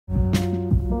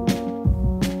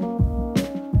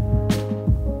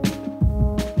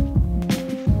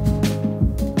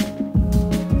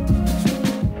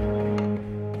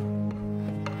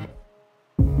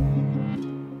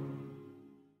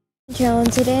Kale,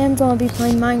 and today I'm going to be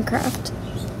playing Minecraft.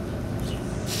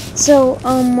 So,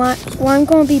 what I'm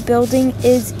going to be building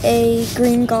is a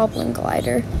green goblin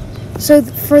glider. So,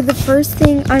 for the first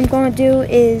thing I'm going to do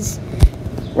is,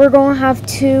 we're going to have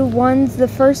two ones. The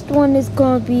first one is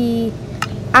going to be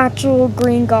actual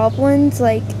green goblins,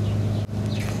 like,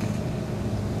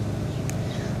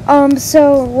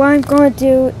 so what I'm going to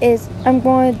do is, I'm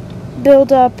going to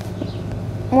build up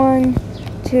 1,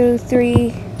 2,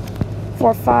 3,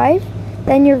 4, 5.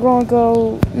 Then you're going to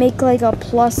go make like a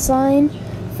plus sign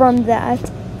from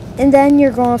that, and then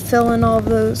you're going to fill in all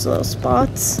those little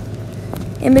spots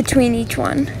in between each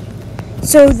one.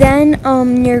 So then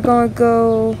you're going to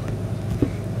go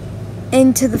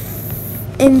into the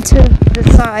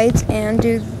sides and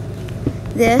do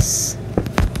this,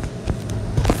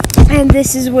 and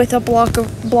this is with a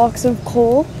blocks of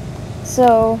coal.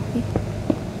 So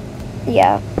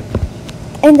yeah,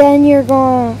 and then you're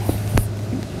going to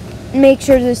make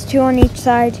sure there's 2 on each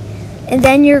side, and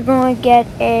then you're going to get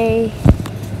a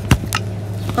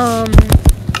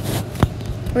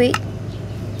wait,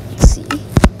 let's see,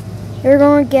 you're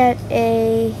going to get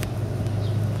a,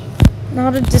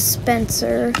 not a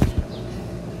dispenser,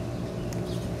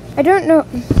 I don't know,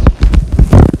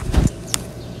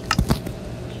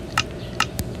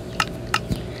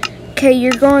 okay,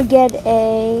 you're going to get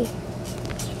a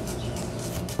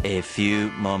few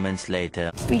moments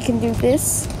later. We can do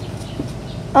this.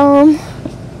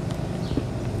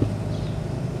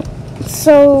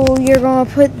 So you're going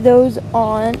to put those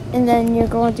on, and then you're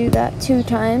going to do that 2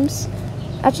 times.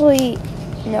 Actually,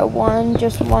 no,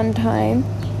 just one time.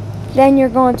 Then you're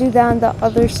going to do that on the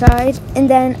other side, and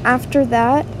then after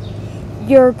that,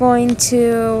 you're going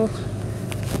to,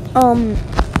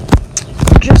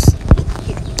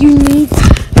 you need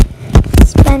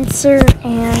dispenser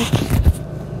and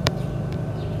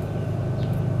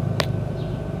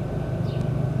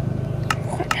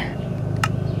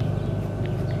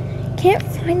can't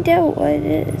find out what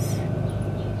it is.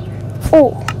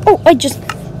 Oh,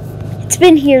 it's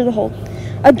been here the whole,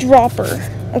 a dropper.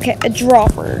 Okay, a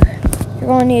dropper. You're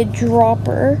going to need a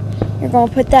dropper. You're going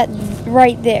to put that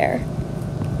right there.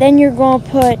 Then you're going to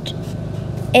put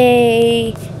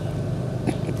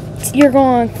you're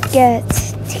going to get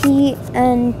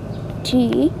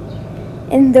TNT,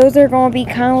 and those are going to be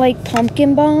kind of like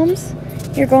pumpkin bombs.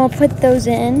 You're going to put those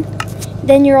in.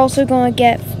 Then you're also going to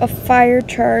get a fire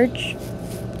charge,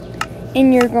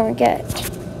 and you're going to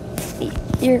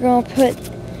put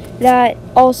that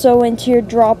also into your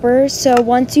dropper. So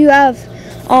once you have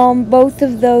both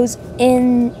of those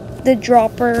in the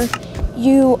dropper,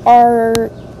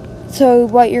 so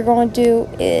what you're going to do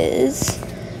is,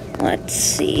 let's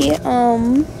see,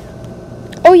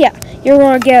 oh yeah, you're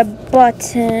going to get a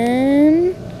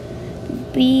button,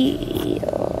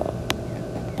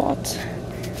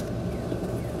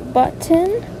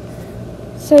 button.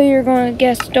 So you're going to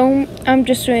get stone. I'm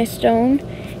just doing stone.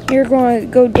 You're going to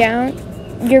go down.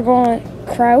 You're going to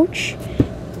crouch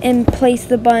and place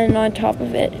the button on top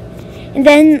of it. And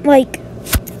then, like,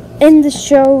 in the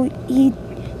show, he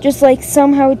just, like,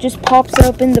 somehow it just pops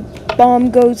up and the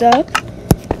bomb goes up.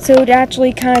 So it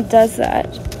actually kind of does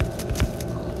that.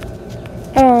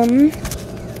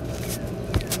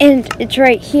 And it's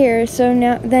right here. So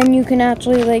then you can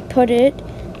actually, like, put it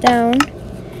down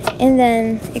and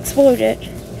then explode it,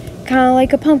 kind of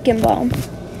like a pumpkin bomb.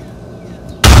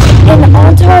 And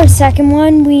on to our second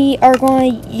one, we are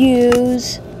going to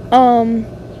use a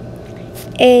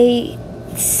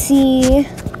sea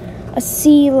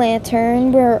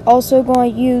lantern. We're also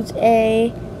going to use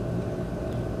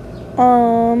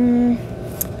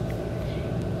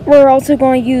we're also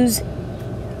going to use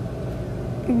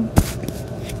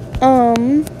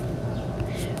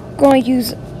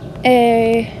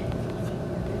a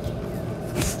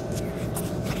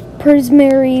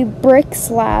prismarine brick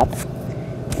slab.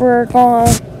 We're going,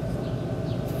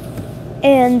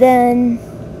 and then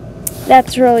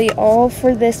that's really all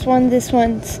for this one. This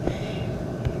one's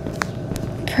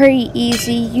pretty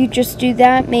easy. You just do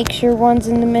that, make sure one's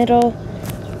in the middle,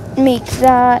 make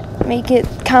it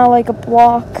kind of like a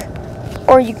block,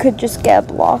 or you could just get a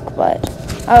block, but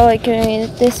I like doing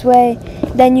it this way.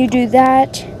 Then you do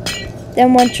that,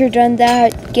 then once you're done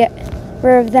that, get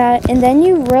rid of that, and then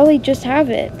you really just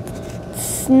have it.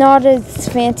 It's not as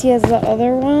fancy as the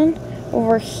other one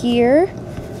over here.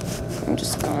 I'm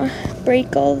just gonna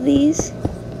break all of these.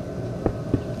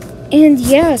 And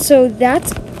yeah, so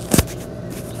that's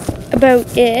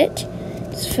about it.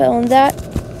 Just fill in that.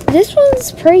 This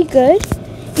one's pretty good.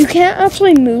 You can't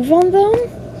actually move on them,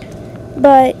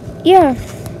 but yeah.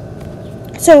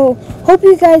 So, hope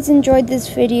you guys enjoyed this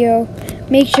video.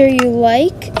 Make sure you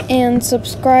like and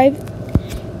subscribe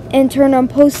and turn on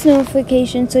post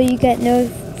notifications so you get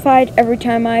notified every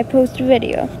time I post a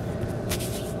video.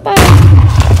 Bye!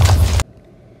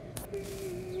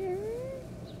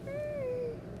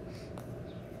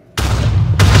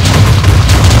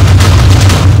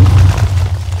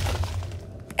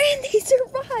 And he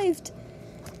survived!